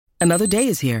Another day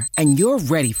is here, and you're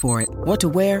ready for it. What to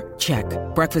wear? Check.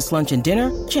 Breakfast, lunch, and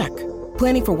dinner? Check.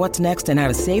 Planning for what's next and how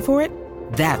to save for it?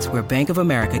 That's where Bank of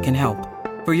America can help.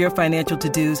 For your financial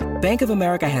to-dos, Bank of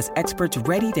America has experts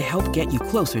ready to help get you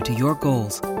closer to your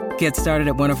goals. Get started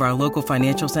at one of our local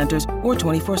financial centers or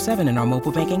 24/7 in our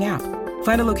mobile banking app.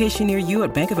 Find a location near you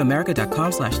at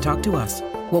bankofamerica.com/talktous.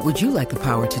 What would you like the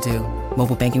power to do?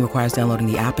 Mobile banking requires downloading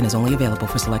the app and is only available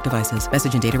for select devices.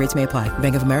 Message and data rates may apply.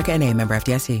 Bank of America N.A., member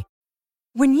FDIC.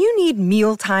 When you need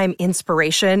mealtime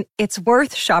inspiration, it's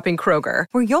worth shopping Kroger,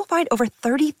 where you'll find over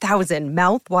 30,000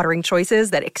 mouth-watering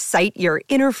choices that excite your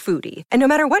inner foodie. And no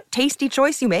matter what tasty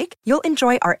choice you make, you'll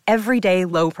enjoy our everyday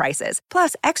low prices,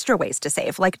 plus extra ways to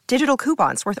save, like digital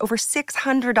coupons worth over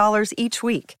 $600 each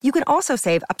week. You can also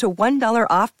save up to $1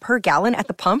 off per gallon at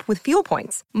the pump with fuel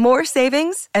points. More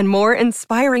savings and more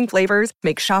inspiring flavors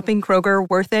make shopping Kroger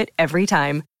worth it every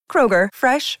time. Kroger,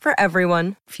 fresh for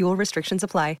everyone. Fuel restrictions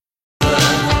apply.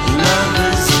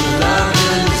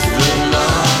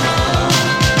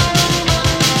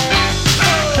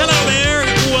 Hello there.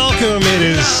 Welcome. It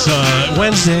is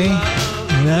Wednesday.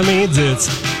 And that means it's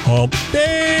Hump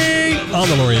Day on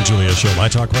the Lori and Julia Show. My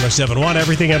Talk 107.1,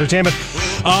 Everything Entertainment.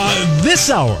 This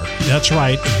hour, that's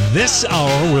right, this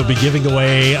hour we'll be giving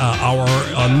away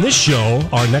on this show,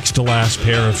 our next to last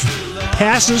pair of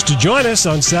passes to join us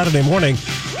on Saturday morning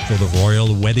for the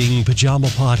Royal Wedding Pajama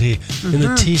Party in the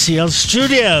TCL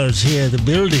Studios here at the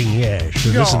building. Yeah, so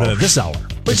listen to this hour.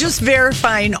 We're just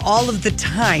verifying all of the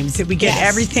times that we get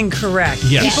everything correct.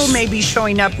 Yes. People may be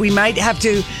showing up. We might have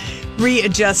to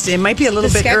readjust. It might be a little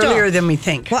bit earlier than we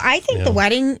think. Well, I think the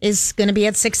wedding is going to be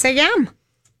at 6 a.m.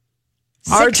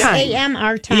 Our 6 time. a.m.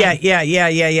 our time.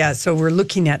 Yeah. So we're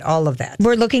looking at all of that.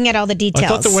 We're looking at all the details. I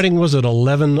thought the wedding was at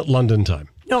 11 London time.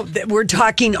 No, we're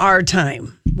talking our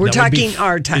time. We're talking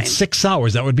our time. It's 6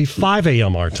 hours. That would be 5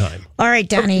 a.m. our time. All right,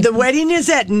 Donnie. The wedding is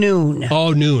at noon.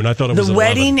 Oh, noon. I thought it was The 11.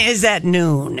 wedding is at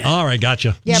noon. All right,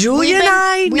 gotcha. Yep, Julia and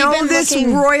I we've know been this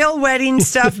looking- royal wedding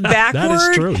stuff backward That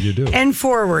is true, you do. and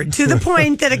forward, to the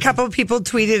point that a couple of people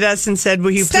tweeted us and said,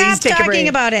 will you Stop please take a break? talking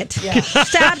about it.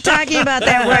 Stop talking about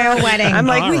that royal wedding. I'm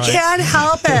like, All we right. can't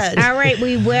help it. All right,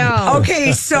 we will.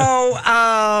 Okay, so...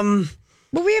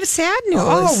 Well, we have sad news.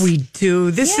 Oh, we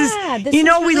do. This is, this you is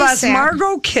know, we really lost sad.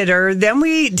 Margot Kidder, then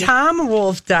Tom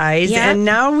Wolfe dies, Yep. and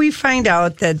now we find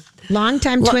out that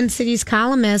Longtime Twin Cities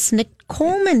columnist Nick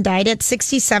Coleman died at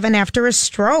 67 after a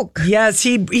stroke. yes,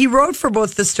 he wrote for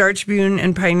both the Star Tribune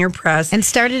and Pioneer Press. And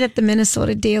started at the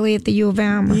Minnesota Daily at the U of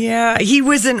M. Yeah, he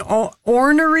was an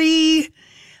ornery,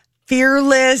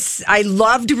 fearless. I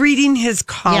loved reading his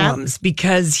columns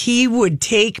because he would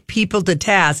take people to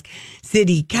task.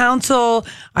 City council.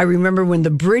 I remember when the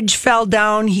bridge fell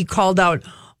down, he called out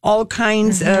all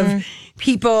kinds of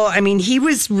people. I mean, he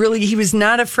was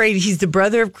not afraid. He's the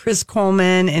brother of Chris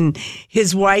Coleman and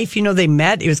his wife. You know, they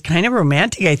met. It was kind of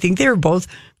romantic. I think they were both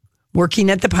working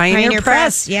at the Pioneer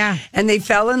Press. Yeah. And they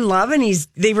fell in love, and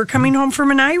they were coming home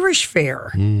from an Irish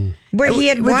fair. Where he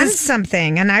had With won this-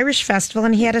 something, an Irish festival,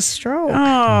 and he had a stroke.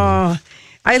 Oh,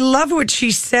 I love what she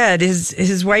said.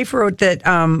 His wife wrote that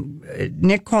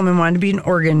Nick Coleman wanted to be an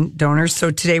organ donor.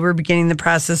 So today we're beginning the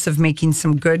process of making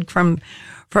some good from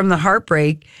the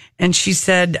heartbreak. And she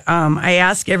said, I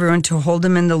ask everyone to hold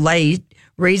him in the light,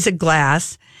 raise a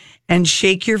glass, and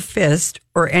shake your fist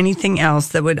or anything else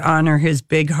that would honor his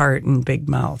big heart and big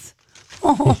mouth.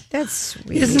 Oh, That's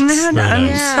sweet. isn't that?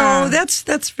 Yeah. So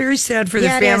that's very sad for the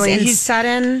Yeah, it family. is. And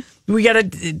sudden. We got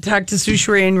to talk to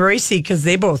Sushere and Royce because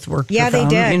they both worked Yeah, with they him.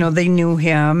 did. You know, they knew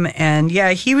him, and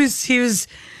yeah, he was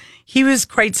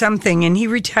quite something. And he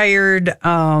retired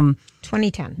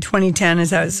 2010. 2010.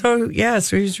 Is that so? Yeah,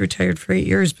 so he was retired for 8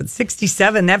 years, but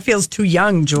 67. That feels too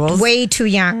young, Jules. Way too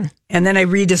young. And then I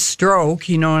read a stroke,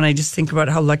 you know, and I just think about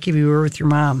how lucky we were with your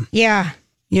mom. Yeah.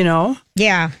 You know.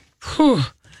 Yeah. Whew.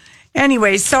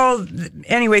 Anyway,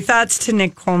 thoughts to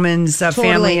Nick Coleman's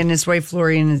family and his wife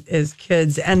Lori and his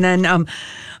kids, and then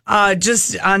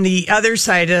just on the other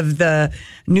side of the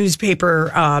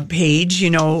newspaper page, you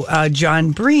know,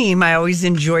 John Bream. I always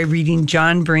enjoy reading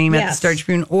John Bream at the Star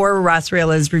Tribune or Ross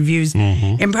Raila's reviews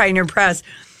in Pioneer Press.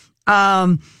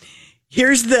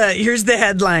 Here's the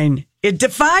headline. It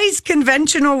defies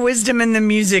conventional wisdom in the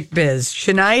music biz.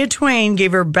 Shania Twain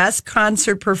gave her best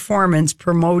concert performance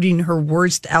promoting her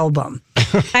worst album.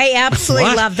 I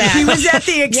absolutely love that. He was at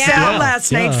the Excel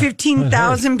last night.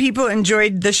 15,000 people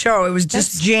enjoyed the show. It was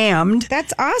just jammed.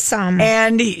 That's awesome.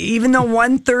 And even though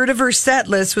 1/3 of her set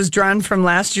list was drawn from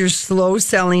last year's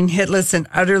slow-selling, hitless, and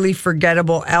utterly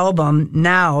forgettable album,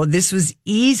 now this was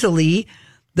easily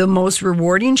the most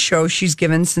rewarding show she's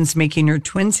given since making her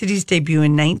Twin Cities debut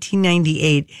in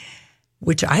 1998.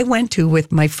 which I went to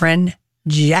with my friend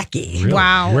Jackie. Really?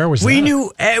 Wow. Where was that? We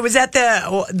knew it was at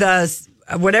the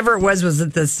whatever it was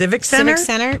it the Civic Center? Civic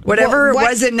Center? Whatever What? it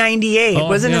was at 98. Oh,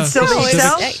 Wasn't yeah. it still No, the it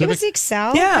Excel? was, it was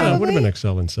Excel. Yeah. It would have been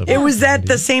Excel in 7. It was at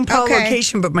the St. Paul Okay.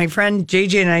 location, but my friend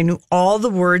JJ and I knew all the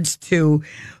words to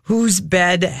 "Whose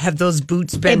bed have those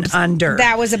boots been under?"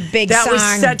 That was a big That song. was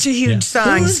such a huge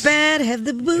song. Whose bed have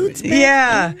the boots been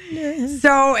Yeah.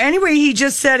 So anyway, he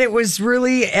just said it was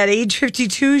really at age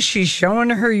 52. She's showing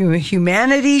her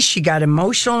humanity. She got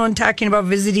emotional when talking about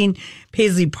visiting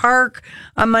Paisley Park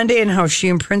on Monday and how she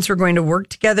and Prince were going to work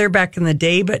together back in the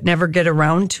day, but never get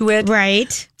around to it.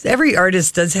 Right. Every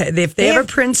artist does. If they have a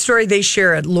Prince story, they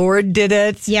share it. Lorde did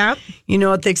it. Yep. You know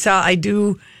what they saw? I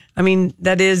mean,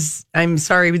 I'm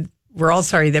sorry. We're all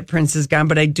sorry that Prince is gone,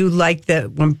 but I do like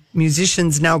that when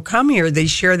musicians now come here, they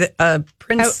share the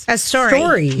Prince A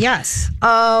story. Yes.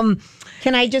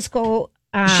 Can I just go?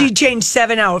 She changed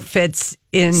 7 outfits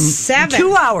in 7.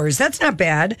 2 hours. That's not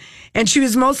bad. And she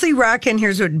was mostly rocking,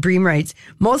 here's what Bream writes,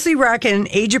 mostly rocking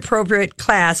age-appropriate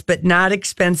class, but not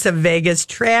expensive Vegas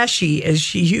trashy as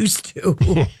she used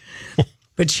to.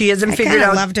 But she hasn't figured I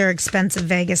out. loved her expensive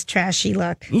Vegas trashy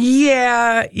look.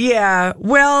 Yeah.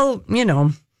 Well, you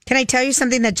know. Can I tell you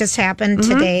something that just happened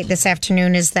today, this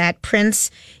afternoon, is that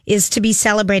Prince is to be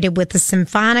celebrated with a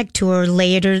symphonic tour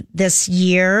later this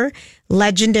year.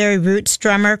 Legendary roots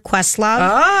drummer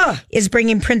Questlove is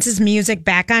bringing Prince's music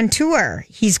back on tour.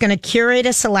 He's going to curate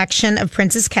a selection of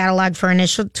Prince's catalog for an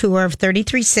initial tour of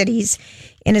 33 cities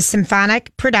in a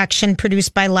symphonic production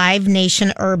produced by Live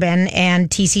Nation Urban and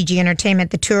TCG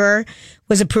Entertainment. The tour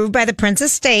was approved by the Prince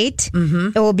estate.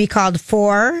 It will be called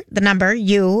For the Number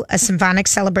You, a symphonic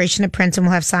celebration of Prince, and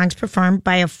will have songs performed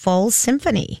by a full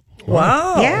symphony.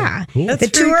 Wow. Yeah. That's The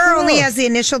very tour cool. only has the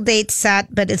initial date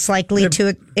set, but it's likely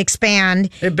to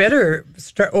expand. It better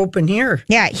start open here.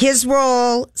 Yeah. His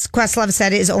role, Questlove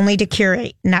said, is only to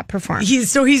curate, not perform.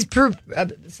 He's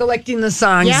selecting the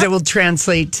songs Yep. that will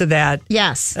translate to that.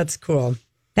 Yes. That's cool.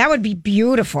 That would be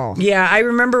beautiful. Yeah, I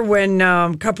remember when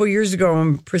a couple years ago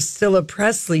when Priscilla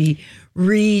Presley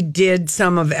redid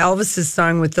some of Elvis's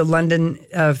song with the London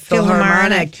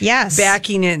Philharmonic, yes.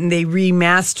 backing it, and they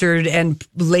remastered and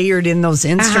layered in those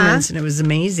instruments, and it was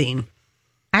amazing.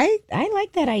 I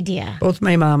like that idea. Both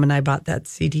my mom and I bought that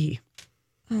CD.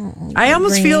 I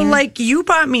almost feel like you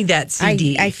bought me that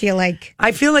CD. I feel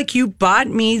like you bought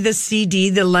me the CD,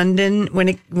 the London when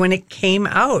it came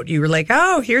out. You were like,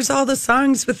 "Oh, here's all the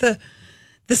songs with the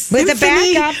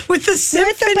symphony, backup. with the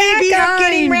symphony behind,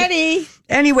 getting ready."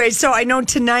 Anyway, so I know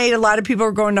tonight a lot of people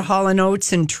are going to Hall &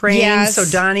 Oates and Train. Yes. So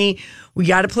Donnie, we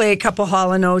got to play a couple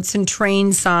Hall & Oates and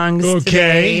Train songs Okay.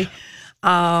 today.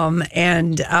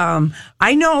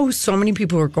 I know so many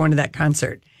people who are going to that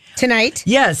concert. Tonight?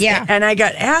 Yes. Yeah. And I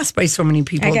got asked by so many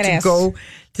people I got to asked. go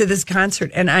to this concert.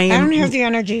 And I don't have the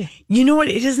energy. You know what?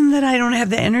 It isn't that I don't have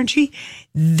the energy.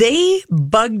 They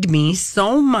bugged me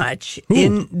so much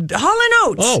in Hall &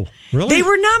 Oates. Oh, really? They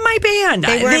were not my band.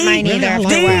 They weren't mine either after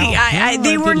They, a while. they I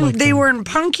did weren't. like They them. weren't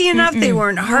punky enough. They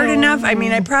weren't hard enough. I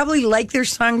mean, I probably like their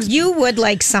songs You would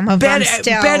like some of them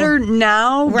still. better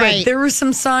now. Right. But there were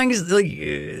some songs like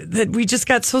that we just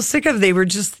got so sick of. They were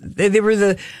just. They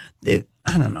were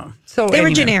I don't know. So They were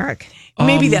anyway. generic.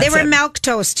 Maybe that's They were it.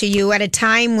 milquetoast to you at a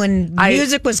time when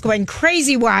music was going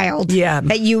crazy wild. Yeah.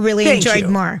 That you really Thank enjoyed you.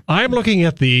 more. I'm looking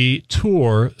at the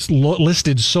tour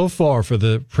listed so far for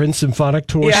the Prince Symphonic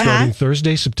Tour Yeah. starting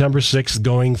Thursday, September 6th,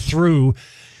 going through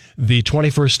the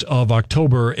 21st of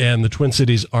October, and the Twin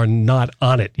Cities are not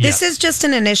on it yet. This is just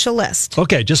an initial list.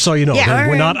 Okay, just so you know, Yeah. we're All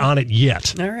right. not on it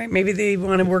yet. All right, maybe they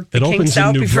want to work the It opens kinks in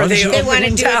out New before they Brunswick. They open want to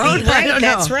in do town. it I don't right.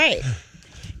 That's know. right.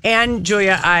 And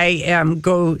Julia, I am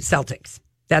go Celtics.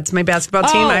 That's my basketball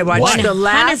team. I watched what? the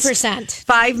last 100%.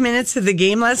 5 minutes of the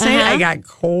game last night. I got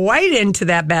quite into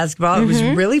that basketball. It was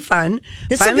really fun.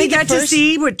 This will Finally be the got to first-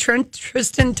 see what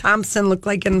Tristan Thompson looked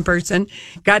like in person.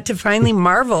 Got to finally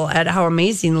marvel at how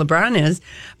amazing LeBron is.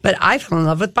 But I fell in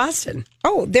love with Boston.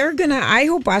 Oh, I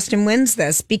hope Boston wins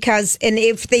this because, and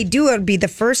if they do, it'll be the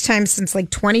first time since like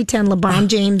 2010 LeBron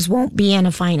James won't be in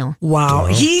a final. Wow.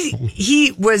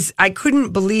 He was, I couldn't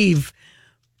believe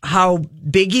how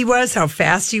big he was, how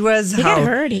fast he was. He got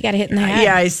hurt. He got hit in the head.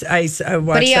 Yeah, I watched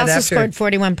But he that also after. scored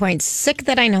 41 points. Sick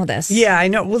that I know this. Yeah, I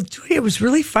know. Well, Julia, it was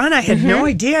really fun. I had no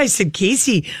idea. I said,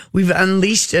 Casey, we've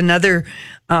unleashed another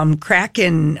crack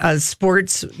in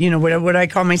sports. You know, what I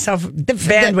call myself?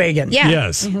 Bandwagon. Yeah.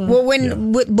 Yes. Well,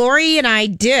 when Lori and I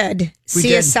did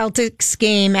see a did. Celtics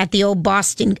game at the old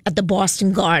Boston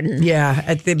Garden. Yeah.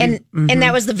 At the, And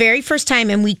that was the very first time,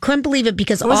 and we couldn't believe it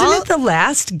because wasn't it the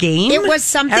last game? it was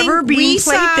something ever being we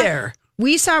played saw, there.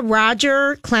 we saw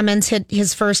Roger Clemens hit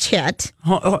his first hit.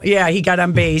 Yeah, he got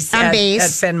on base at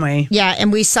Fenway. Yeah,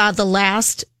 and we saw the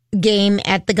last game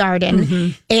at the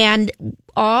Garden, and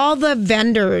all the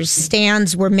vendors'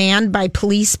 stands were manned by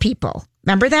police people.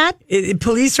 Remember that?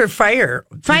 Police or fire.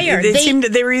 Fire.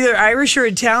 They were either Irish or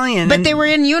Italian. But they were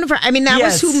in uniform. I mean, that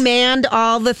was who manned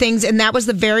all the things. And that was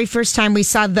the very first time we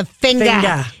saw the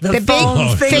finger. The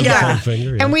big finger. Yeah.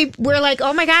 And we're like,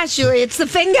 oh my gosh, Julie, it's the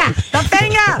finger. The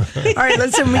finger. All right,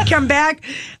 listen, we come back.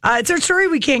 It's our story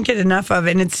we can't get enough of.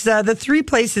 And it's the 3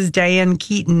 places Diane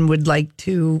Keaton would like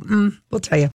to, we'll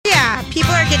tell you. Yeah,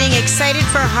 people are getting excited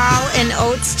for Hall and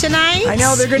Oates tonight. I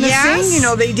know, they're going to sing. You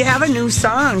know, they have a new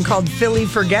song called Philly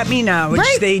Forget Me Now, which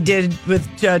they did with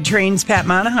Train's Pat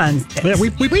Monahan. Yeah,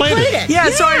 we played it. Yeah,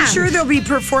 so I'm sure they'll be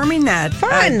performing that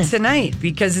Fun. Tonight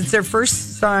because it's their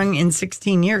first song in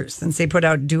 16 years since they put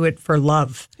out Do It For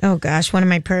Love. Oh, gosh, one of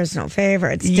my personal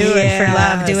favorites. Do it for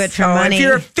love, do it for money. If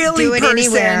you're a Philly do it person,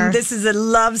 anywhere. this is a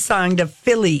love song to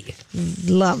Philly.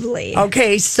 Lovely.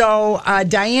 Okay, so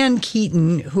Diane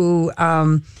Keaton, who...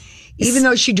 even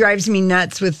though she drives me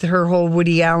nuts with her whole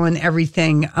Woody Allen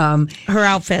everything, her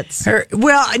outfits.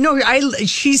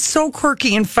 She's so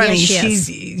quirky and funny. Yes,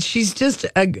 she's just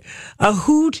a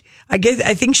hoot. I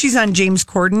think she's on James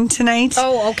Corden tonight.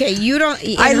 Oh, okay. You don't.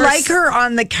 I like her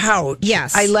on the couch.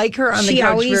 Yes, I like her on the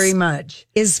couch very much.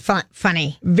 Is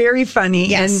funny, very funny.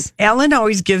 Yes, and Ellen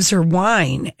always gives her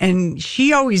wine, and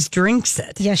she always drinks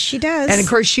it. Yes, she does. And of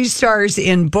course, she stars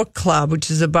in Book Club, which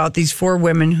is about these 4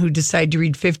 women who decide to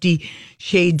read 50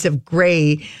 Shades of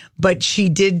Grey. But she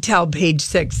did tell Page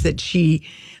Six that she.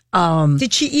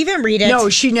 Did she even read it? No,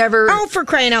 she never. Oh, for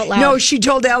crying out loud. No, she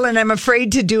told Ellen, I'm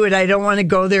afraid to do it. I don't want to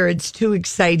go there. It's too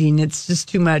exciting. It's just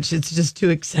too much. It's just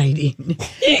too exciting.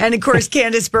 And of course,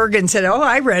 Candice Bergen said, oh,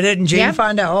 I read it. And Jane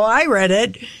Fonda, oh, I read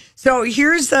it. So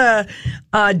here's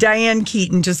Diane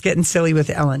Keaton just getting silly with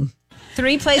Ellen.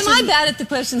 3 places. Am I bad at the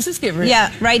questions? Let's get rid of it.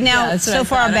 Yeah, right now, so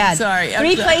far bad. Sorry.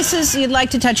 3 places you'd like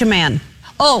to touch a man.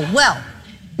 Oh, well,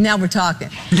 now we're talking.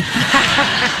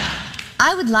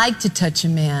 I would like to touch a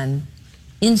man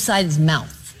inside his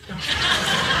mouth.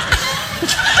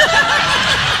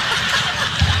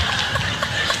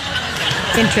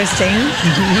 Interesting.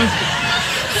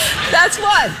 That's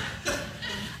one.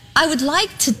 I would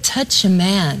like to touch a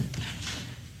man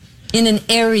in an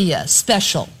area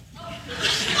special.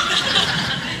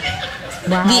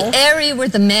 Wow. The area where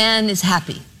the man is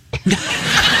happy.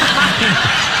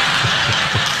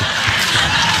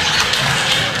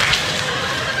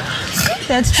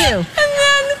 That's 2. And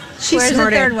then where's the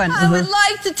third one? I would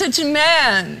like to touch a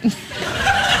man.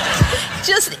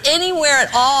 Just anywhere at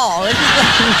all.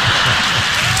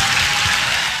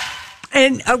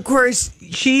 And of course,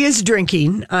 she is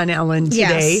drinking on Ellen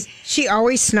today. Yes. She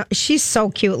always she's so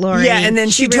cute, Lori. Yeah, and then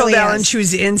she told really Ellen is. she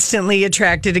was instantly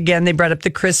attracted again. They brought up the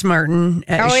Chris Martin.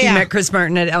 She met Chris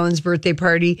Martin at Ellen's birthday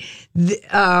party.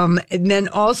 And then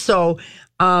also,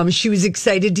 she was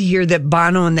excited to hear that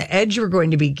Bono and The Edge were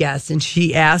going to be guests. And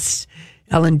she asked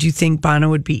Ellen, do you think Bono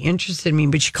would be interested in me?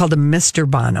 But she called him Mr.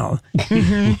 Bono.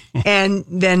 Mm-hmm. And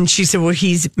then she said, well,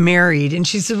 he's married. And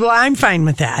she said, well, I'm fine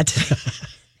with that.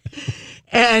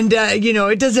 And,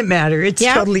 it doesn't matter. It's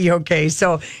totally okay.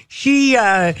 So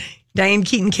Diane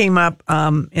Keaton came up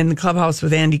in the clubhouse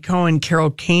with Andy Cohen.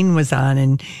 Carol Kane was on,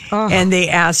 and they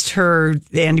asked her,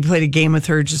 Andy played a game with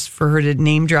her just for her to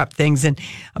name drop things. And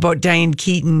about Diane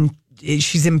Keaton,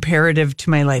 she's imperative to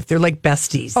my life. They're like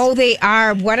besties. Oh, they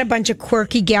are. What a bunch of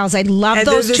quirky gals. I love and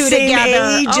those they're the two same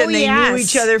together. Age, and they knew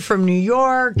each other from New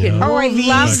York and movies.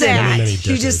 I love that.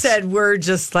 She just said, we're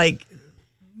just like,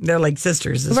 they're like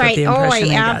sisters, is what the I impression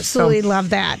I got. absolutely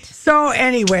love that. So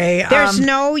anyway. There's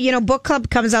Book Club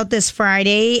comes out this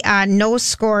Friday. No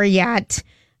score yet.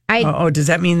 Does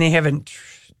that mean they haven't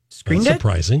screened That's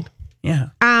surprising. Yeah.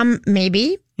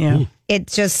 Maybe. Yeah.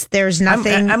 It's just, there's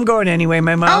nothing. I'm going anyway.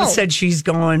 My mom said she's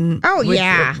going with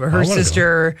her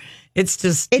sister. It's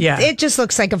just, It just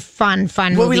looks like a fun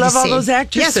movie. Well, we love all see. those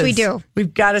actresses. Yes, we do.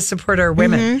 We've got to support our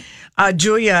women. Mm-hmm.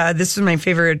 Julia, this was my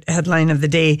favorite headline of the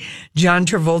day. John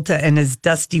Travolta and his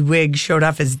dusty wig showed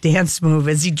off his dance move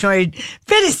as he joined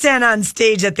 50 Cent on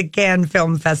stage at the Cannes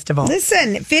Film Festival.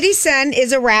 Listen, 50 Cent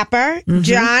is a rapper. Mm-hmm.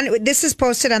 John, this is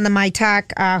posted on the My Talk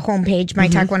homepage,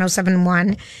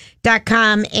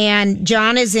 mytalk1071.com, and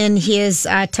John is in his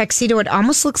tuxedo. It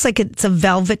almost looks like it's a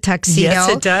velvet tuxedo. Yes,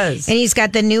 it does. And he's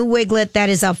got the new wiglet that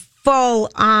is a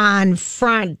full-on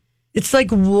front. It's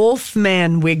like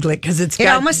Wolfman wiglet because it's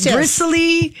got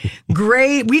bristly,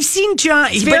 gray. We've seen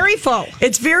John. It's very full.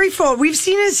 It's very full. We've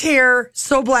seen his hair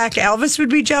so black Elvis would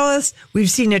be jealous. We've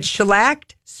seen it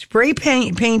shellacked, spray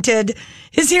painted,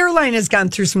 His hairline has gone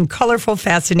through some colorful,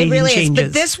 fascinating It really changes.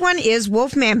 is. But this one is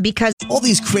Wolfman because All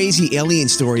these crazy alien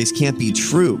stories can't be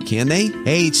true, can they?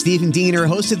 Hey, it's Stephen Diener,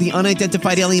 host of the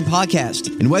Unidentified Alien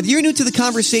Podcast. And whether you're new to the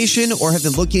conversation or have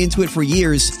been looking into it for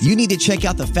years, you need to check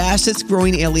out the fastest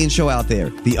growing alien show out there,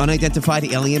 the Unidentified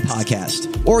Alien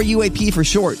Podcast, or UAP for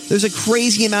short. There's a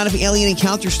crazy amount of alien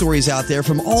encounter stories out there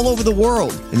from all over the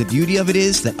world. And the beauty of it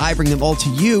is that I bring them all to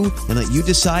you and let you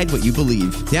decide what you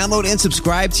believe. Download and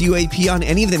subscribe to UAP on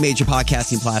any of the major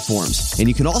podcasting platforms. And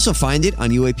you can also find it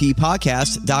on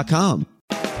UAPpodcast.com.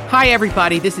 Hi,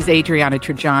 everybody. This is Adriana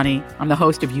Trajani. I'm the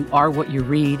host of You Are What You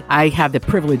Read. I have the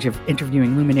privilege of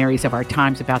interviewing luminaries of our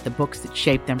times about the books that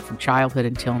shaped them from childhood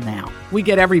until now. We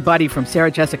get everybody from Sarah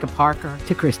Jessica Parker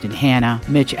to Kristen Hanna,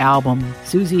 Mitch Albom,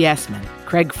 Susie Essman,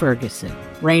 Craig Ferguson,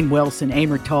 Rainn Wilson,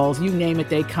 Amor Tolls, you name it,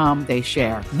 they come, they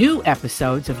share. New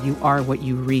episodes of You Are What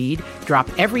You Read drop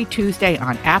every Tuesday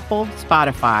on Apple,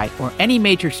 Spotify, or any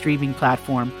major streaming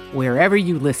platform wherever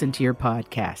you listen to your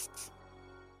podcasts.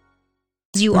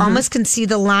 you almost can see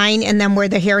the line and then where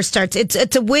the hair starts.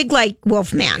 It's a wig like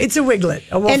Wolfman. It's a wiglet,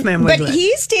 a Wolfman wiglet. But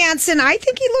he's dancing. I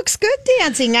think he looks good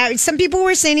dancing. Now, some people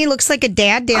were saying he looks like a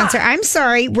dad dancer. I'm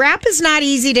sorry. Rap is not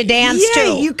easy to dance to.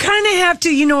 Yeah, you kind of have to,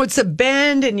 it's a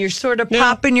bend and you're sort of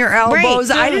popping your elbows.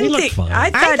 Right. I didn't think, I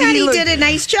thought he did a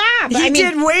nice job. He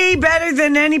did way better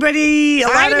than anybody.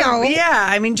 I know.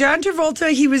 Yeah, John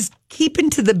Travolta, he was keeping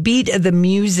to the beat of the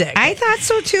music. I thought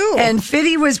so too. And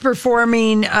Fitty was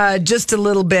performing just a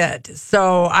little bit.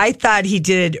 So I thought he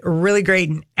did really great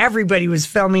and everybody was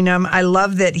filming him. I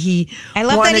love that he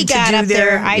got up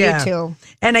there. I do too.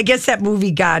 And I guess that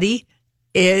movie Gotti,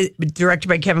 is directed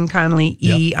by Kevin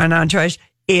Connolly, on Entourage,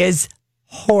 is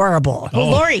horrible.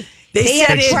 Well, Lori, they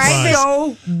said it's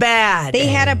so bad. They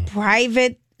had a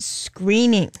private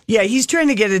screening. Yeah, he's trying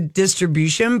to get a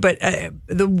distribution, but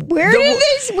where did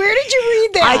you read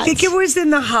that? I think it was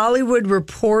in the Hollywood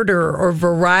Reporter or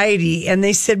Variety, and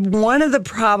they said one of the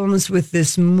problems with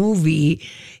this movie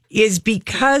is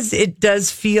because it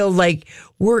does feel like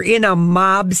we're in a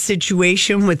mob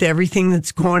situation with everything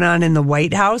that's going on in the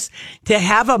White House. To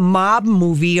have a mob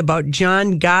movie about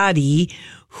John Gotti,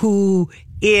 who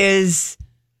is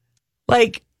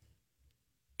like,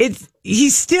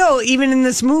 he's still, even in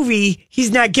this movie,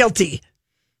 he's not guilty.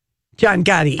 John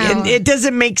Gotti. Oh. And it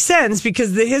doesn't make sense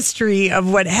because the history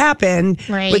of what happened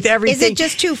with everything. Is it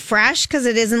just too fresh because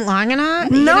it isn't long enough?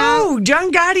 No,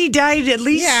 John Gotti died at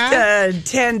least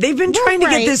 10. They've been trying to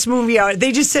get this movie out.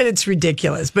 They just said it's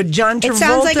ridiculous. But John Travolta. It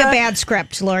sounds like a bad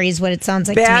script, Lori, is what it sounds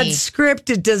like to me. Bad script.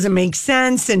 It doesn't make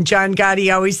sense. And John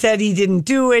Gotti always said he didn't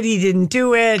do it. He didn't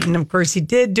do it. And of course he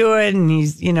did do it. And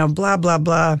he's, blah, blah,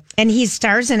 blah. And he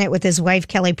stars in it with his wife,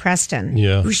 Kelly Preston.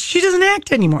 Yeah. She doesn't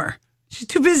act anymore. She's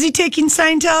too busy taking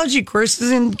Scientology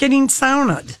courses and getting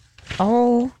sauna'd.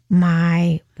 Oh,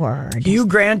 my word. Hugh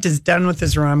Grant is done with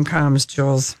his rom-coms,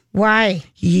 Jules. Why?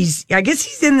 I guess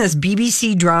he's in this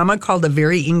BBC drama called A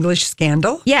Very English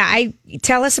Scandal. Yeah,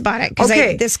 tell us about it.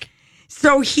 Okay.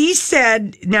 So he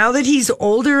said now that he's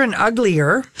older and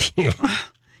uglier...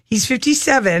 He's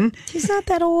 57. He's not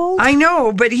that old. I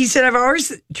know, but he said, I've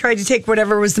always tried to take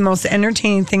whatever was the most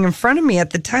entertaining thing in front of me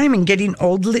at the time, and getting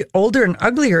older and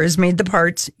uglier has made the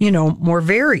parts, more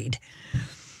varied.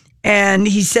 And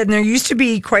he said, there used to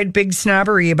be quite big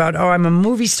snobbery about, I'm a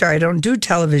movie star, I don't do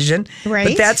television. Right.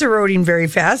 But that's eroding very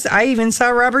fast. I even saw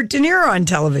Robert De Niro on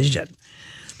television.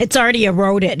 It's already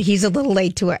eroded. He's a little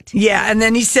late to it. Yeah, and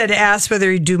then he said, asked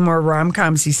whether he'd do more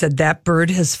rom-coms. He said, that bird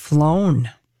has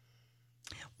flown.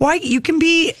 Why? You can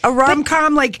be a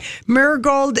rom-com like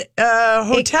Marigold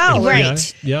Hotel.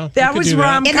 Right. Yeah. That was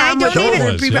rom-com. And I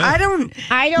don't with even.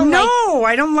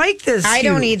 I don't like this. I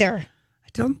don't either. I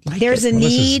don't like There's it. a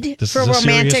need this for is a serious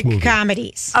romantic movie.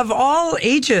 comedies. Of all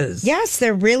ages. Yes,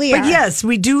 there really are. But yes,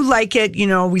 we do like it.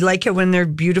 We like it when they're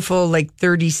beautiful, like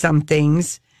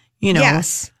 30-somethings,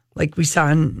 Yes. Like we saw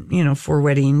in, Four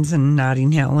Weddings and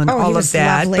Notting Hill and Oh, he all of was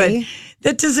that. lovely. But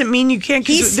that doesn't mean you can't.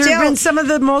 Because there have been some of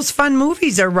the most fun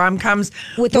movies are rom-coms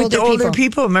with older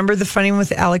people. Remember the funny one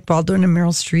with Alec Baldwin and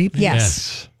Meryl Streep?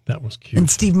 Yes. That was cute. And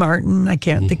Steve Martin. I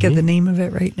can't think of the name of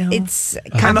it right now. It's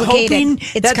I'm complicated. hoping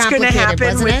It's that's going to complicated, happen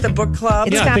wasn't with it? the book club.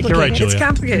 It's I think you're right, complicated. Julia. It's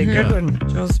complicated. Yeah. Good one,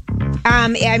 Jules.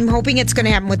 I'm hoping it's going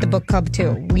to happen with the book club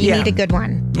too. We need a good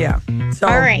one. Yeah. So,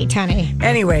 All right, honey.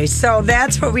 Anyway, so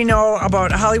that's what we know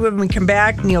about Hollywood. When we come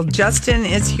back, Neil Justin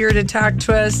is here to talk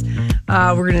to us.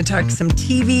 We're going to talk some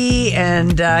TV,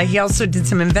 and he also did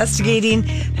some investigating.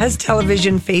 Has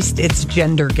television faced its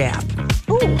gender gap?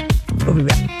 Ooh. We'll be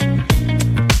back.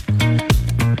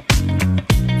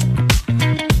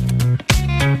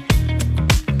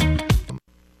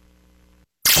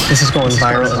 This is going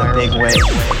viral in a big way.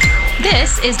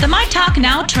 This is the My Talk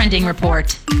Now trending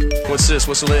report. What's this?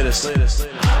 What's the latest?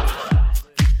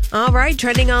 All right,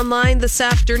 trending online this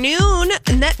afternoon,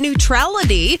 net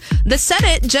neutrality. The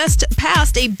Senate just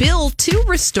passed a bill to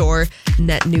restore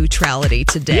net neutrality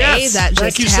today. Yes, that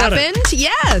thank just you, happened. Senate.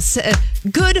 Yes, a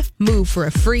good move for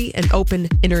a free and open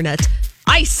internet.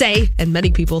 I say, and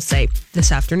many people say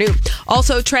this afternoon.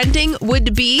 Also trending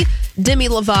would be Demi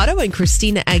Lovato and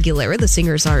Christina Aguilera. The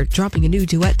singers are dropping a new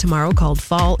duet tomorrow called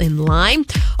Fall in Line.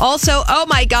 Also, oh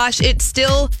my gosh, it's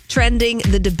still trending.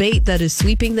 The debate that is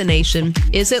sweeping the nation.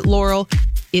 Is it Laurel?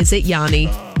 Is it Yanni?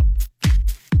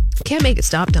 Can't make it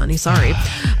stop, Donnie. Sorry.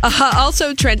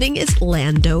 Also trending is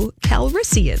Lando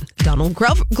Calrissian. Donald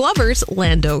Glover's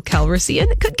Lando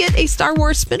Calrissian could get a Star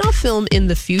Wars spin-off film in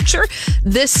the future.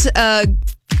 This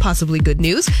possibly good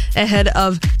news ahead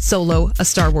of Solo, a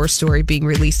Star Wars story being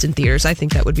released in theaters. I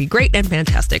think that would be great and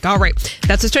fantastic. All right.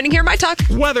 That's what's trending here in My Talk.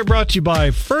 Weather brought to you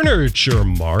by Furniture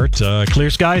Mart. Clear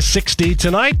skies, 60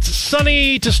 tonight.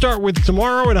 Sunny to start with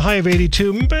tomorrow and a high of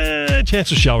 82.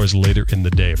 Chance of showers later in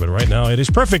the day. But right now it is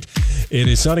perfect. It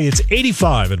is sunny. It's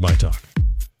 85 at My Talk.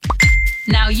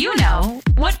 Now you know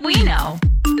what we know.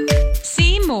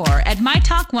 See more at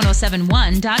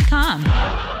mytalk1071.com.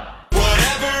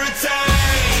 Whatever it takes.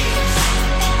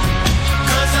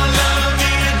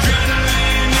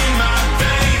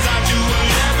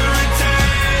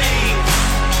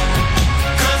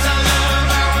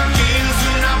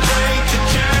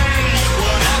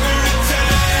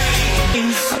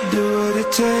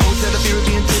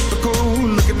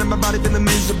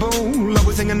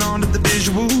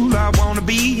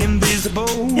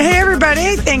 Hey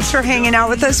everybody, thanks for hanging out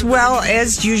with us. Well,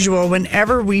 as usual,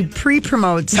 whenever we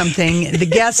pre-promote something, the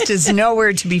guest is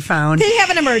nowhere to be found. They have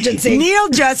an emergency. Neil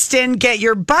Justin, get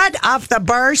your butt off the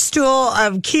bar stool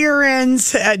of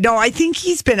Kieran's. No, I think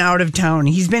he's been out of town.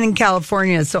 He's been in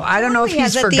California, so I don't know if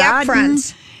he's forgotten.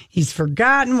 He's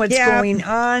forgotten what's going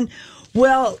on.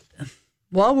 Well,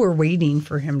 while we're waiting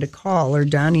for him to call, or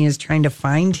Donnie is trying to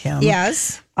find him.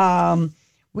 Yes.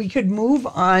 We could move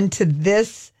on to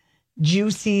this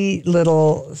juicy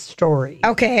little story.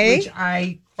 Okay. Which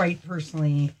I quite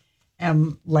personally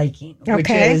am liking. Okay. Which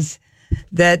is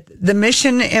that the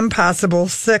Mission Impossible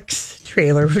 6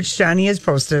 trailer, which Johnny has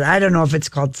posted. I don't know if it's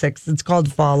called 6. It's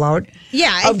called Fallout.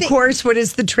 Yeah. Of course, what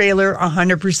is the trailer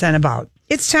 100% about?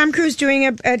 It's Tom Cruise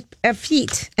doing a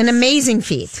feat, an amazing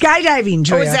feat. Skydiving,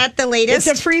 Julia. Oh, is that the latest?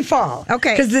 It's a free fall.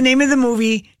 Okay. Because the name of the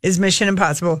movie is Mission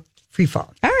Impossible Free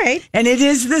Fall. All right. And it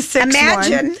is the 6th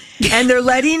Imagine. one. And they're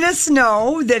letting us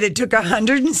know that it took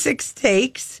 106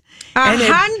 takes.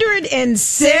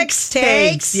 106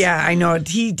 takes? Yeah, I know.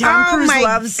 Tom Cruise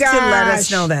loves to let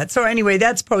us know that. So anyway,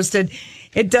 that's posted.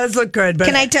 It does look good. But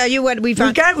can I tell you what we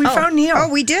found? We found Neil. Oh,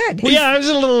 we did. Well, yeah, it was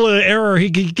a little error. He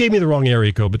gave me the wrong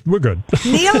area code, but we're good.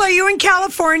 Neil, are you in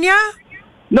California?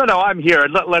 No, I'm here.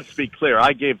 Let's be clear.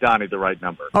 I gave Donnie the right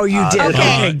number. Oh, you did?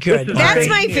 Okay, good. That's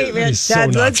my favorite.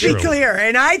 Let's be clear.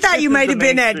 And I thought you might have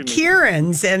been at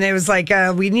Kieran's, and it was like,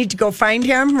 we need to go find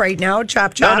him right now.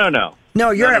 Chop, chop. No.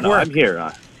 No, you're at work. I'm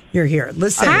here. You're here.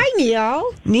 Listen. Hi,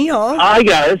 Neil. Neil. Hi,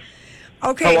 guys.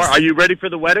 Okay. Are you ready for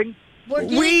the wedding?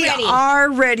 We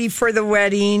are ready for the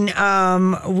wedding.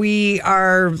 We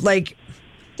are like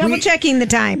double checking the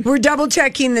time. We're double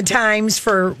checking the times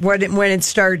for when it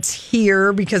starts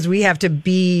here because we have to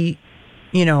be,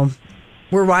 we're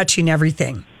watching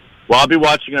everything. Well, I'll be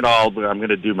watching it all. But I'm going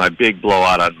to do my big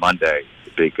blowout on Monday.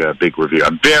 Big review.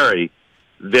 I'm very,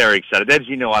 very excited. As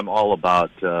you know, I'm all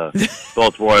about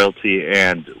both royalty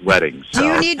and weddings. Do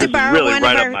you need to borrow really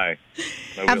one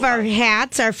of our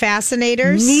hats, our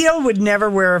fascinators? Neil would never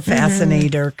wear a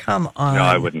fascinator. Come on. No,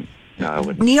 I wouldn't.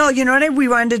 Neil, you know what we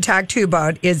wanted to talk to you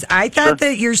about is I thought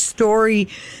that your story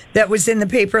that was in the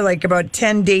paper like about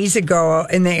 10 days ago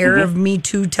in the era of Me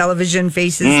Too television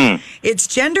faces, its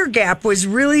gender gap was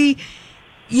really,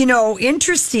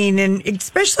 interesting. And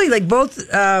especially like both,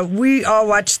 we all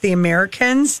watched The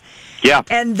Americans. Yeah.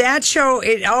 And that show,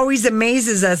 it always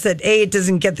amazes us that it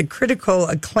doesn't get the critical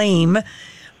acclaim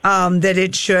that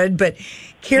it should. But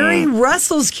Carrie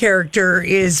Russell's character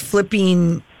is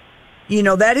flipping.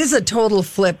 That is a total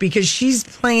flip because she's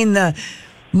playing the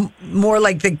more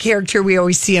like the character we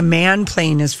always see a man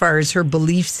playing as far as her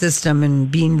belief system and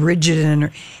being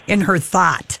rigid in her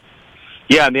thought.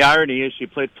 Yeah, and the irony is she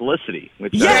played Felicity,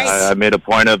 which I made a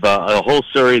point of a whole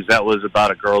series that was about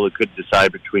a girl who could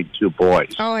decide between two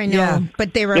boys. Oh, I know,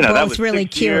 but they were both that was really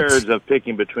 6 cute. Years of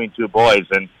picking between two boys,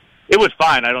 and it was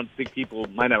fine. I don't think people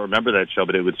might not remember that show,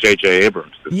 but it was J.J.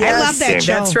 Abrams. Yes, I love that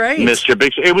show. That's right. Mr.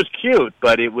 Big Show. It was cute,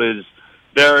 but it was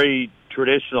very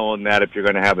traditional in that if you're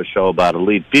going to have a show about a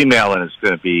lead female and it's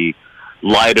going to be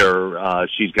lighter,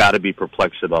 she's got to be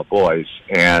perplexed about boys.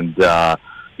 And,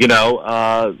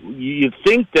 you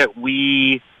think that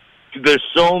there's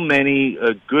so many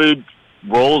good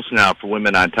roles now for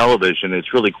women on television.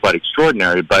 It's really quite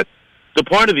extraordinary. But the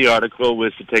point of the article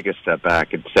was to take a step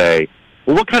back and say,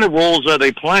 well, what kind of roles are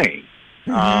they playing?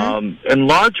 In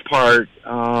large part,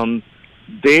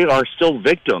 they are still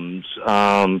victims,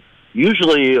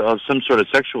 usually of some sort of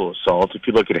sexual assault. If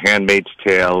you look at Handmaid's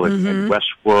Tale and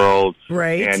Westworld,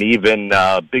 right, and even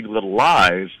Big Little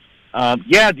Lies,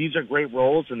 these are great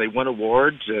roles, and they win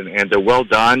awards, and they're well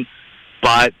done,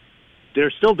 but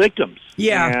they're still victims.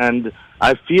 Yeah. And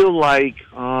I feel like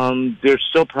there's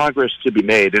still progress to be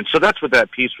made. And so that's what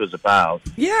that piece was about.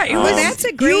 Yeah, it was. That's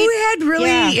a great... You had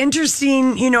really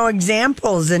interesting,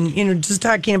 examples. And, just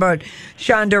talking about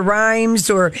Shonda Rhimes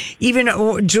or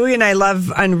even Julia and I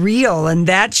love Unreal. And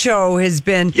that show has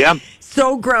been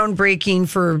so groundbreaking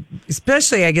for,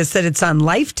 especially, I guess, that it's on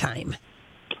Lifetime.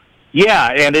 Yeah,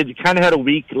 and it kind of had a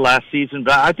week last season,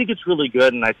 but I think it's really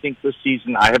good, and I think this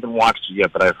season, I haven't watched it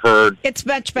yet, but I've heard it's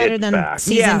much better than back.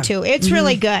 season 2. It's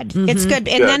really good. It's good.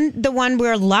 And then the one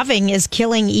we're loving is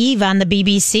Killing Eve on the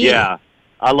BBC. Yeah,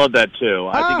 I love that too.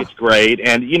 I think it's great,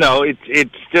 and,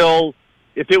 it's still,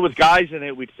 if it was guys in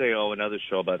it, we'd say, another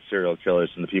show about serial killers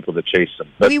and the people that chase them.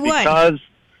 But because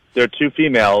they're two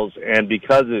females, and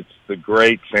because it's the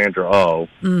great Sandra Oh,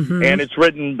 and it's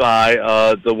written by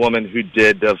the woman who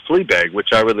did Fleabag, which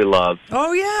I really love.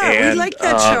 Oh, yeah, and, we like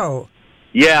that show.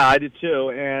 Yeah, I did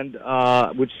too, and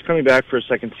which is coming back for a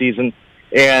second season,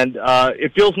 and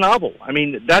it feels novel. I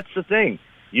mean, that's the thing.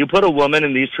 You put a woman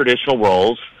in these traditional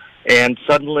roles, and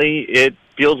suddenly it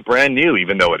feels brand new,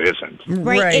 even though it isn't.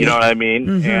 Right. You know what I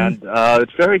mean? And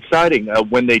it's very exciting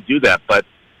when they do that, but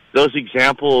those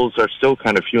examples are still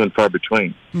kind of few and far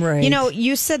between. Right.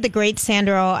 You said the great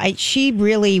Sandra Oh. She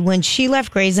really, when she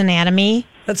left Grey's Anatomy...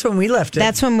 That's when we left it.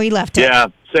 That's when we left it. Yeah,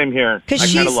 same here. I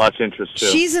kind of lost interest, too.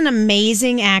 She's an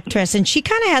amazing actress, and she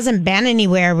kind of hasn't been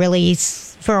anywhere, really,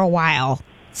 for a while.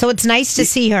 So it's nice to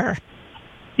see her.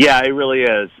 Yeah, it really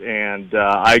is. And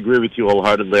I agree with you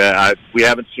wholeheartedly. We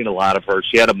haven't seen a lot of her.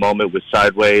 She had a moment with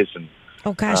Sideways and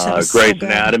oh gosh, that was Grey's so good.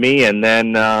 Anatomy, and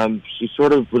then she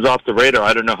sort of was off the radar.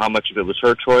 I don't know how much of it was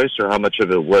her choice or how much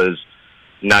of it was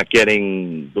not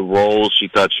getting the roles she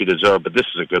thought she deserved, but this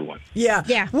is a good one.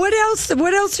 Yeah. What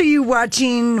else are you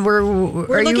watching?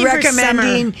 Are you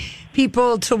recommending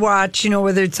people to watch,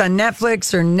 whether it's on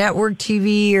Netflix or network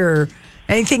TV or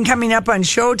anything coming up on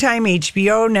Showtime,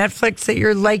 HBO, Netflix that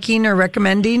you're liking or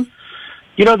recommending?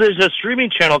 There's a streaming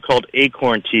channel called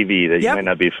Acorn TV that you may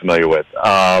not be familiar with,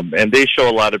 and they show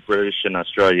a lot of British and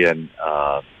Australian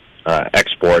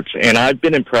exports, and I've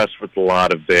been impressed with a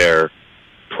lot of their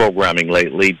programming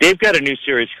lately. They've got a new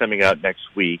series coming out next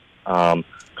week called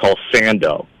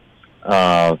Sando,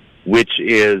 which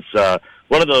is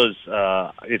one of those,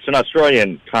 it's an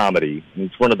Australian comedy.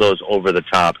 It's one of those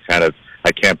over-the-top kind of,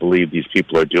 I can't believe these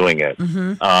people are doing it.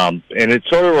 And it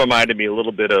sort of reminded me a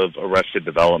little bit of Arrested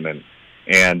Development.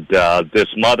 And this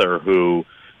mother who,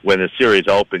 when the series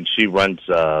opened, she runs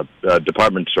a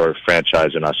department store franchise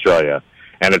in Australia.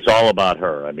 And it's all about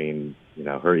her. I mean,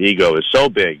 her ego is so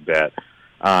big that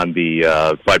on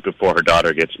the right before her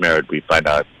daughter gets married, we find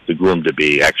out the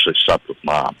groom-to-be actually slept with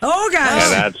mom. Oh, gosh.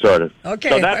 And that sort of... Okay.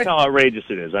 So that's how outrageous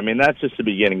it is. I mean, that's just the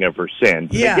beginning of her sin.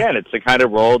 Yeah. Again, it's the kind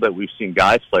of role that we've seen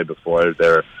guys play before.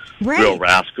 They're real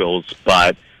rascals.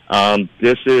 But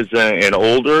this is an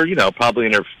older, probably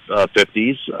in her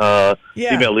 50s,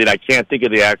 female lead. I can't think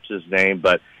of the actress' name,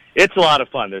 but it's a lot of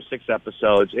fun. There's 6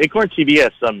 episodes. Acorn TV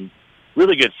has some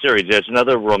really good series. There's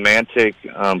another romantic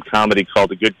comedy called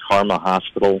The Good Karma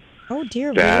Hospital. Oh,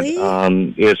 dear, that,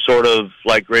 really? Is sort of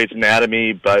like Grey's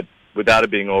Anatomy, but without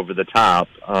it being over the top,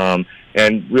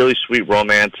 and really sweet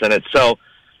romance in it. So,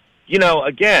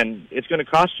 again, it's going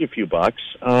to cost you a few bucks.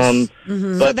 But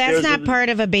so that's not part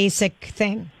of a basic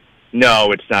thing?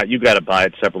 No, it's not. You got to buy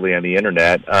it separately on the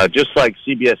internet. Just like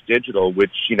CBS Digital,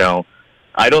 which,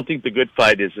 I don't think The Good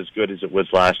Fight is as good as it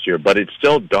was last year, but it's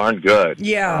still darn good.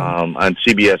 Yeah. On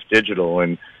CBS Digital,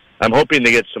 and I'm hoping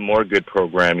to get some more good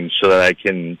programming so that I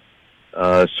can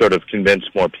sort of convince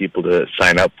more people to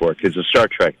sign up for it, because the Star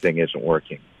Trek thing isn't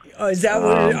working. Oh, is that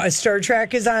what Star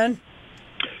Trek is on?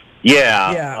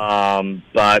 Yeah.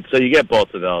 But so you get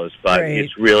both of those, but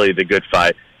it's really The Good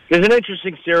Fight. There's an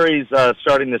interesting series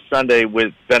starting this Sunday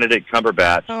with Benedict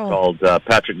Cumberbatch called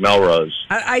Patrick Melrose.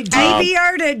 I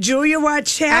DVR'd it. Julia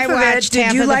watched half of it.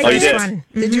 Did you like this one?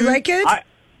 Did you like it?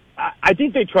 I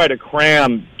think they try to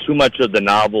cram too much of the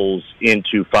novels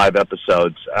into 5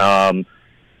 episodes.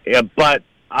 But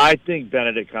I think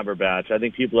Benedict Cumberbatch, I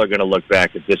think people are going to look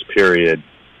back at this period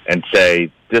and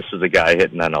say, this is a guy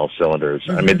hitting on all cylinders.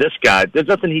 I mean, this guy, there's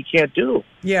nothing he can't do.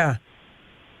 Yeah.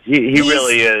 He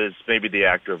really is maybe the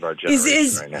actor of our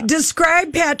generation right now.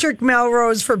 Describe Patrick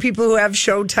Melrose for people who have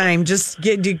Showtime.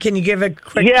 Can you give a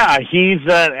quick... Yeah, he's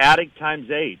an addict times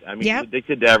 8. I mean, he's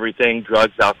addicted to everything,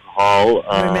 drugs, alcohol,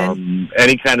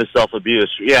 any kind of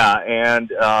self-abuse. Yeah, and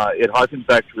it harkens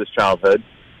back to his childhood.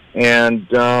 And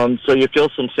so you feel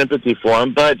some sympathy for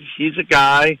him, but he's a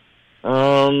guy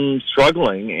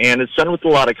struggling, and it's done with a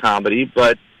lot of comedy,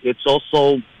 but it's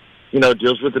also...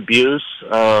 deals with abuse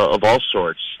of all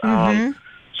sorts.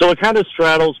 So it kind of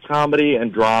straddles comedy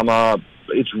and drama.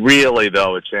 It's really,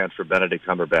 though, a chance for Benedict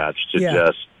Cumberbatch to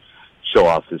just show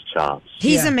off his chops.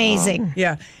 He's amazing.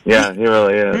 Yeah, he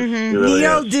really is. He really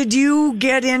Neil, is. did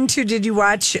you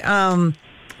watch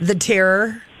The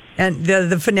Terror? And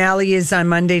the finale is on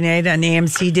Monday night on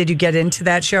AMC. Did you get into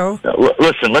that show?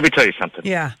 Listen, let me tell you something.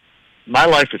 Yeah. My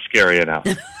life is scary enough.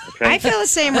 Okay? I feel the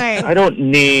same way. I don't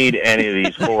need any of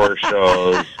these horror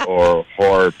shows or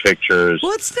horror pictures.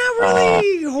 Well, it's not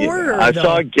really horror. I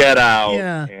saw Get Out,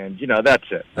 and that's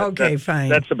it. Fine.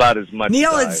 That's about as much.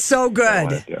 Neil, as it's so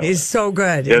good. It's so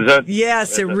good. Is it?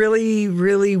 Yes, it really,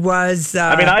 really was.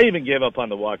 I mean, I even gave up on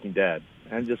The Walking Dead.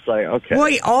 I'm just like, okay. Well,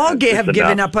 we all have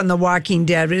given up on The Walking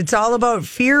Dead, but it's all about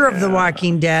fear of The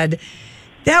Walking Dead.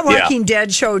 That Walking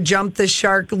Dead show jumped the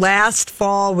shark last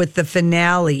fall with the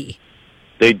finale.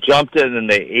 They jumped it and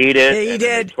they ate it.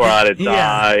 They tore out its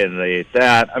eye and they ate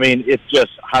that. I mean, it's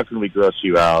just, how can we gross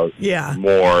you out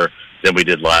more than we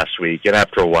did last week? And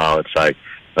after a while, it's like,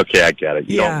 okay, I get it.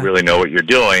 You don't really know what you're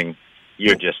doing.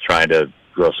 You're just trying to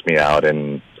gross me out.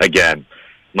 And again,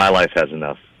 my life has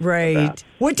enough. Right.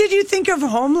 What did you think of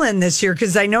Homeland this year?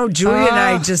 Because I know Julia and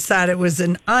I just thought it was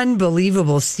an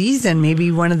unbelievable season,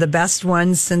 maybe one of the best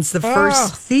ones since the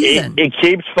first season. It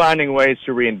keeps finding ways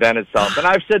to reinvent itself. And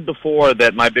I've said before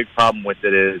that my big problem with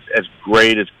it is, as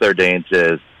great as Claire Danes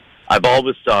is, I've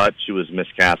always thought she was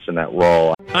miscast in that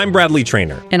role. I'm Bradley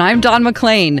Trainer. And I'm Don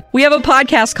McClain. We have a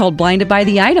podcast called Blinded by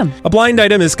the Item. A blind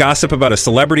item is gossip about a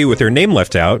celebrity with their name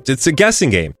left out. It's a guessing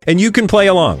game, and you can play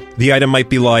along. The item might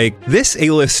be like, this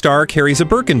A-list star carries a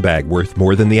Birkin bag worth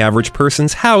more than the average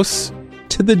person's house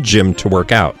to the gym to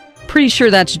work out. Pretty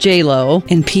sure that's J-Lo.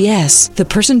 And P.S. the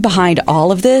person behind all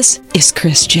of this is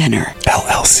Kris Jenner,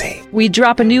 LLC. We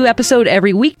drop a new episode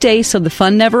every weekday so the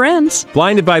fun never ends.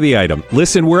 Blinded by the Item.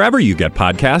 Listen wherever you get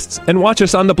podcasts and watch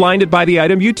us on the Blinded by the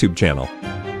Item YouTube channel.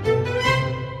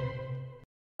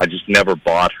 I just never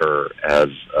bought her as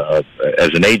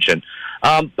an agent.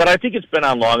 But I think it's been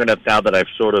on long enough now that I've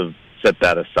sort of set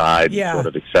that aside, sort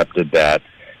of accepted that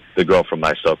the girl from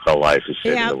My So-Called Life is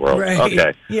saving the world. Right.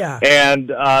 Okay. Yeah.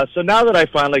 And so now that I've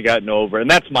finally gotten over,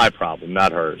 and that's my problem,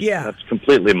 not hers. Yeah. That's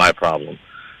completely my problem.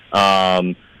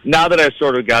 Now that I've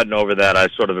sort of gotten over that, I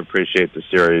sort of appreciate the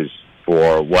series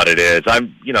for what it is.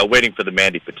 I'm, waiting for the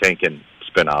Mandy Patinkin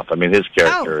spinoff. I mean, his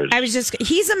character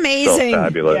he's amazing. So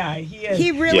fabulous. Yeah, he is.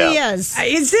 He really is.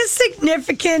 Is this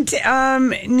significant,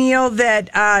 Neil,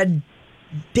 that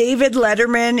David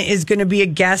Letterman is going to be a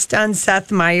guest on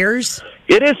Seth Meyers?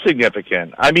 It is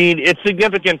significant. I mean, it's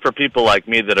significant for people like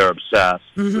me that are obsessed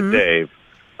with Dave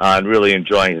and really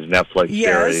enjoying his Netflix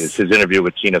series. His interview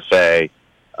with Tina Fey.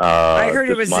 I heard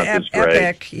it was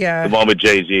epic. Yeah. The one with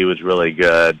Jay-Z was really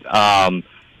good.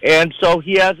 And so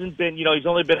he hasn't been, he's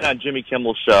only been on Jimmy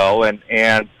Kimmel's show.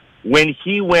 And when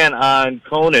he went on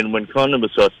Conan, when Conan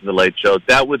was hosting The Late Show,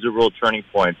 that was a real turning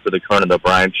point for the Conan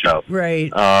O'Brien show. Right.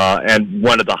 And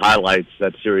one of the highlights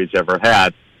that series ever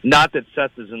had. Not that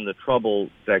Seth is in the trouble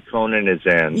that Conan is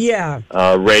in,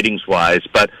 ratings-wise.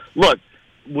 But look,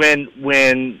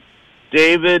 when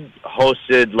David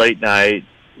hosted Late Night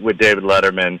with David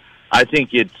Letterman, I think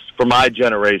it's, for my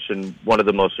generation, one of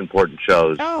the most important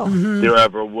shows there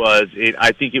ever was.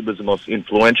 I think it was the most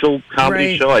influential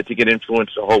comedy show. I think it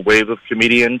influenced a whole wave of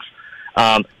comedians.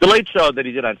 The Late Show that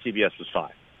he did on CBS was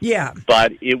fine. Yeah.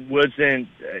 But it wasn't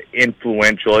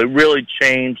influential. It really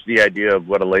changed the idea of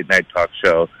what a late-night talk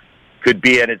show could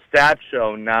be. And it's that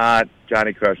show, not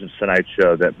Johnny Carson's Tonight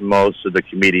Show, that most of the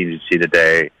comedians you see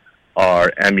today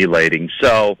are emulating.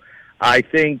 So I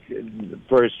think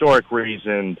for historic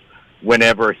reasons,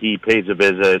 whenever he pays a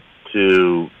visit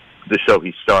to the show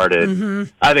he started,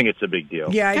 I think it's a big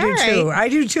deal. Yeah, I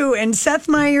do too. And Seth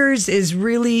Meyers is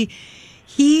really...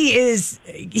 He's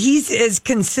as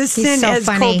consistent as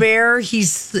funny. Colbert.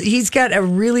 He's got a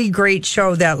really great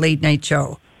show, that late night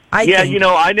show. I think.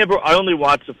 I only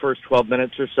watched the first 12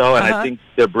 minutes or so, and I think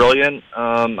they're brilliant.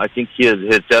 I think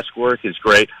his desk work is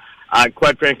great.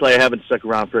 Quite frankly, I haven't stuck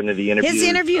around for any of the interviews. His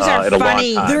interviews are in a long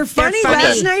funny. time. They're funny.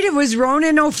 Last night it was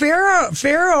Ronan Farrow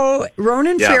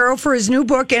for his new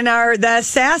book, and the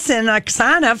assassin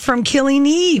Oksana from Killing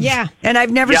Eve. Yeah, and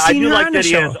I've never seen her on the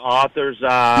show. I do like that he has authors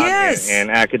on and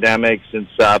academics and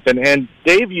stuff, and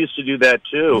Dave used to do that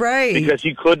too, right? Because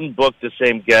he couldn't book the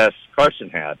same guests Carson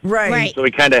had, right? So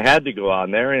he kind of had to go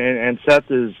on there, and Seth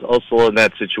is also in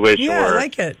that situation where I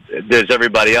like it. There's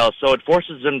everybody else, so it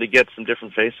forces him to get some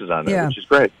different faces on there, which is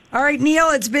great. All right, Neil,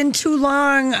 it's been too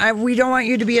long. We don't want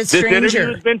you to be a stranger. This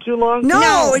interview has been too long?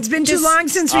 No, it's been too long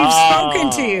since we've spoken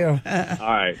to you. All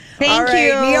right. Thank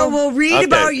you. Neil, we'll read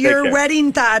about your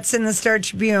wedding thoughts in the Star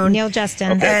Tribune. Neil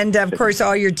Justin. Okay. And, of course,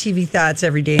 all your TV thoughts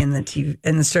every day in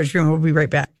the Star Tribune. We'll be right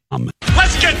back.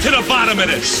 Let's get to the bottom of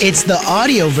this. It's the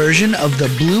audio version of the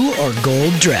blue or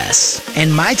gold dress.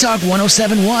 And My Talk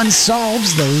 1071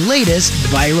 solves the latest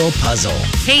viral puzzle.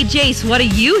 Hey, Jace, what do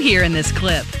you hear in this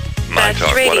clip? My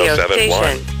Talk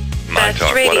 1071. My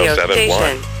Talk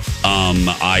 1071.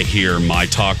 I hear My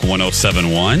Talk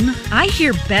 1071. I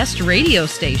hear best radio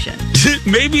station.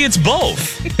 Maybe it's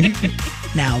both.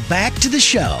 Now back to the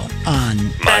show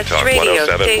on My Talk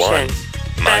 1071.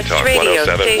 My Talk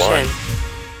 1071.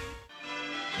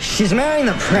 She's marrying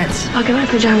the prince. I'll get my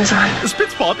pajamas on.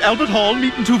 Spitspot, Albert Hall,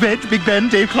 Meat and Two Veg, Big Ben,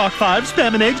 Dave Clark 5,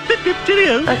 Spam and Eggs, Bip Bip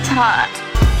Cheerio. That's hot.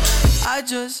 I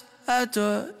just had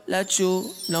to let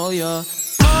you know you're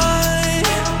mine.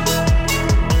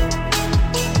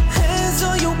 Hands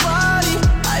on your body,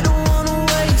 I don't wanna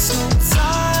waste no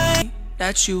time.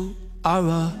 That you are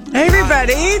a Hey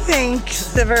everybody,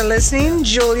 thanks for listening.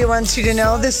 Julia wants you to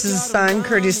know this is a song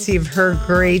courtesy of her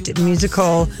great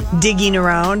musical Digging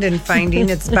Around and Finding.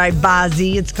 It's by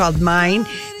Bazzi. It's called Mine.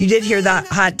 You did hear that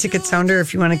hot ticket sounder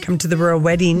if you want to come to the royal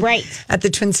wedding at the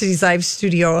Twin Cities Live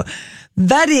studio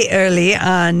very early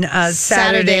on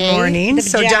Saturday morning. The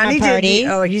So pajama Johnny party.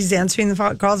 he's answering the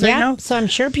calls right now. So I'm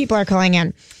sure people are calling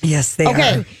in. Yes, they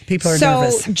are. People are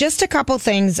nervous. So just a couple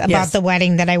things about the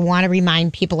wedding that I want to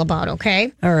remind people about,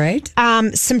 okay? All right.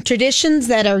 Some traditions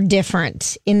that are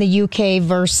different in the UK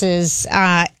versus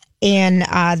in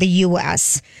the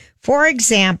US. For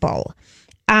example,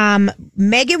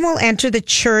 Meghan will enter the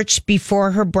church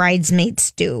before her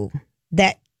bridesmaids do.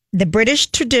 That the British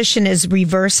tradition is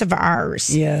reverse of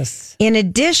ours. Yes. In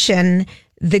addition,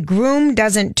 the groom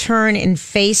doesn't turn and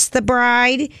face the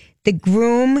bride. The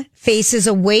groom faces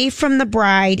away from the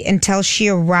bride until she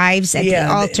arrives at the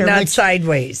altar. Not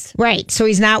sideways. Right. So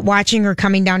he's not watching her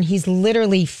coming down. He's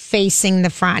literally facing the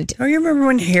front. Oh, you remember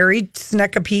when Harry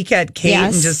snuck a peek at Kate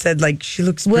and just said, like, she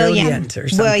looks brilliant or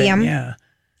something? Yeah.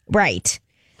 Right.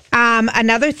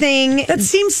 Another thing that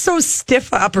seems so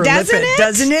stiff upper lip,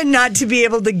 doesn't it? Not to be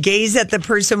able to gaze at the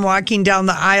person walking down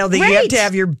the aisle, that you have to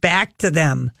have your back to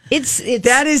them. It's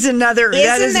that is another.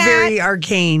 That is very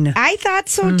arcane. I thought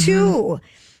so too.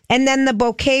 And then the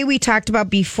bouquet we talked about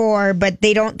before, but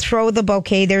they don't throw the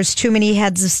bouquet. There's too many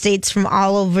heads of states from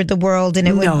all over the world, and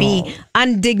it would be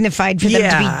undignified for them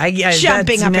to be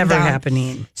jumping that's up never and down.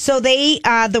 Happening. So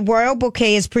the royal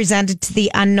bouquet is presented to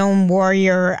the unknown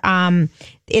warrior.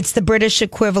 It's the British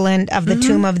equivalent of the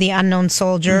Tomb of the Unknown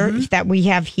Soldier that we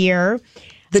have here.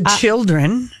 The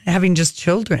children, having just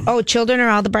children. Oh, children are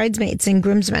all the bridesmaids and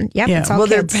groomsmen. Yep, yeah. It's all well,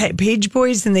 kids. they're page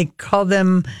boys, and they call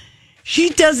them.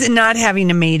 She does not having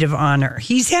a maid of honor.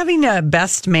 He's having a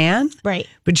best man, right?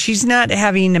 But she's not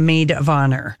having a maid of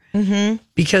honor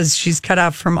because she's cut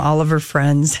off from all of her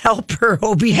friends. Help her,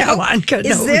 Obi-Wan Kenobi.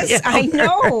 Is this? I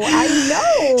know.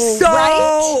 So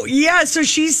right? yeah, so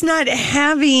she's not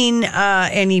having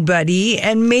anybody,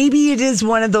 and maybe it is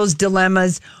one of those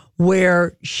dilemmas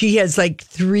where she has like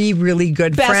three really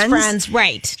good best friends,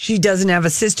 right? She doesn't have a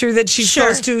sister that she's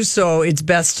supposed to, so it's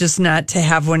best just not to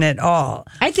have one at all.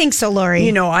 I think so, Lori.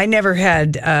 You know, I never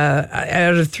had,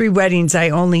 out of 3 weddings, I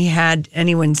only had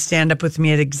anyone stand up with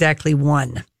me at exactly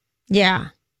 1. Yeah.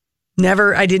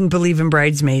 Never, I didn't believe in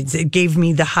bridesmaids. It gave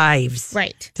me the hives.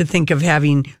 Right. To think of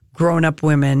having grown-up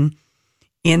women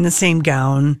in the same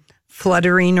gown,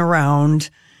 fluttering around.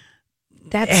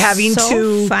 That's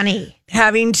so funny.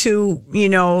 Having to, you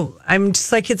know, I'm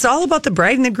just like, it's all about the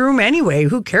bride and the groom anyway.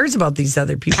 Who cares about these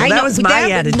other people? That was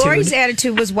my attitude. Lori's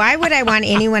attitude was, why would I want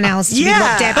anyone else to be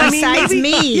looked at besides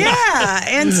me? Yeah.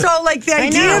 And so, like, the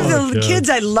idea of the kids,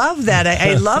 I love that.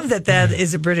 I love that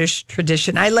is a British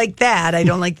tradition. I like that. I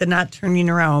don't like the not turning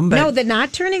around. But no, the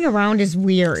not turning around is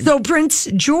weird. So Prince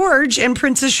George and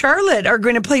Princess Charlotte are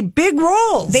going to play big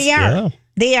roles. They are. Yeah.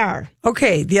 They are.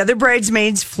 Okay, the other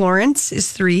bridesmaids, Florence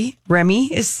is 3,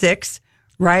 Remy is 6,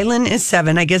 Rylan is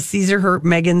 7. I guess these are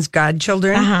Meghan's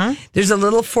godchildren. Uh-huh. There's a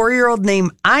little 4-year-old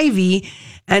named Ivy,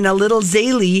 and a little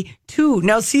Zaylee, too.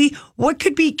 Now, see, what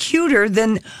could be cuter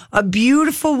than a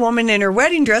beautiful woman in her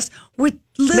wedding dress with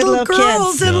little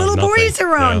girls kids and little boys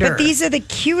around her? But these are the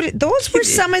cutest. Those were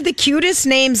some of the cutest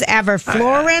names ever.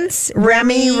 Florence,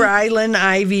 Remy, Rylan,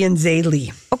 Ivy, and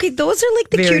Zaylee. Okay, those are like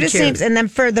the cutest names. And then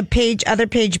for the other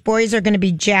page boys are going to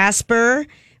be Jasper,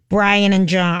 Brian, and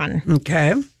John.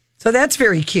 Okay. So that's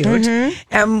very cute. Mm-hmm.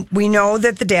 And we know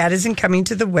that the dad isn't coming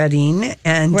to the wedding.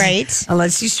 And right.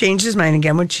 Unless he's changed his mind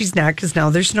again, which he's not, because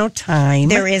now there's no time.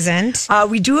 There isn't.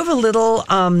 We do have a little...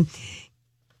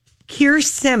 Keir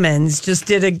Simmons just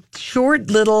did a short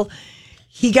little...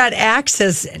 He got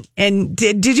access. And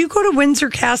did you go to Windsor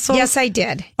Castle? Yes, I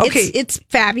did. Okay. It's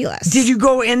fabulous. Did you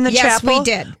go in the chapel? Yes, we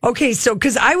did. Okay, so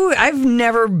because I've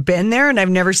never been there and I've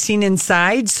never seen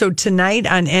inside. So tonight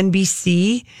on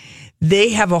NBC... They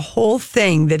have a whole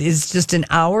thing that is just an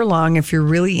hour long, if you're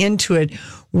really into it,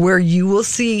 where you will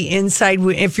see inside.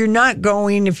 If you're not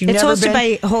going, if you've it's never been.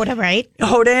 It's hosted by Hoda, right?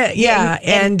 Hoda, yeah.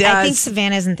 And I think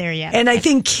Savannah isn't there yet. And I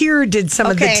think Keir did some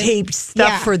of the taped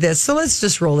stuff for this. So let's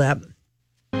just roll that.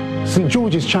 St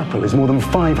George's Chapel is more than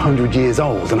 500 years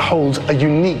old and holds a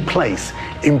unique place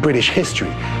in British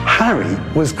history. Harry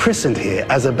was christened here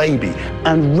as a baby,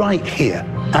 and right here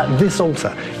at this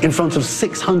altar, in front of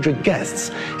 600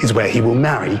 guests, is where he will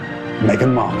marry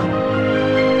Meghan Markle.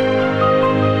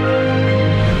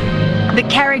 The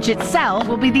carriage itself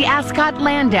will be the Ascot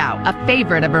Landau, a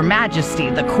favorite of Her Majesty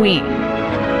the Queen.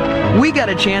 We got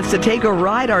a chance to take a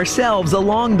ride ourselves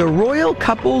along the royal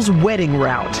couple's wedding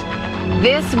route.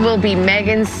 This will be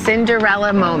Meghan's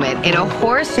Cinderella moment in a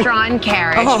horse-drawn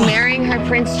carriage, marrying her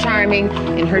Prince Charming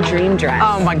in her dream dress.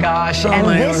 Oh, my gosh. And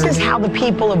this is how the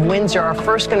people of Windsor are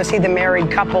first going to see the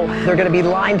married couple. They're going to be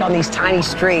lined on these tiny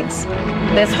streets.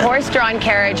 This horse-drawn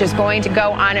carriage is going to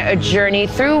go on a journey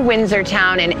through Windsor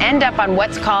town and end up on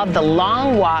what's called the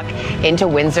Long Walk into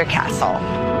Windsor Castle.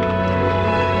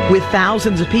 With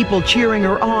thousands of people cheering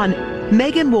her on,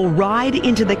 Meghan will ride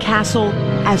into the castle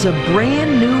as a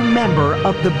brand new member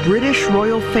of the British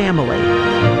royal family.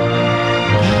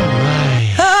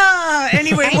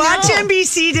 Anyway, watch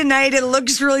NBC tonight. It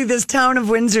looks really, this town of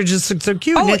Windsor just looks so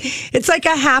cute. It's like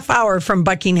a half hour from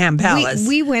Buckingham Palace.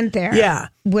 We went there. Yeah.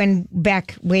 Way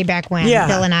back when,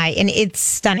 Bill and I, and it's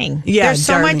stunning. Yeah. There's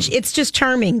so much, it's just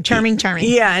charming.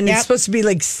 Yeah, and it's supposed to be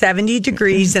like 70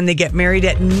 degrees, and they get married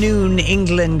at noon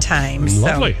England time.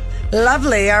 Lovely.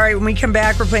 Lovely. All right, when we come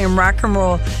back, we're playing Rock and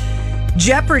Roll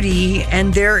Jeopardy,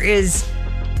 and there is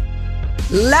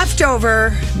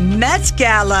leftover Met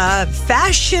Gala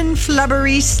fashion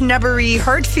flubbery snubbery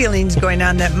hurt feelings going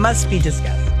on that must be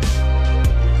discussed.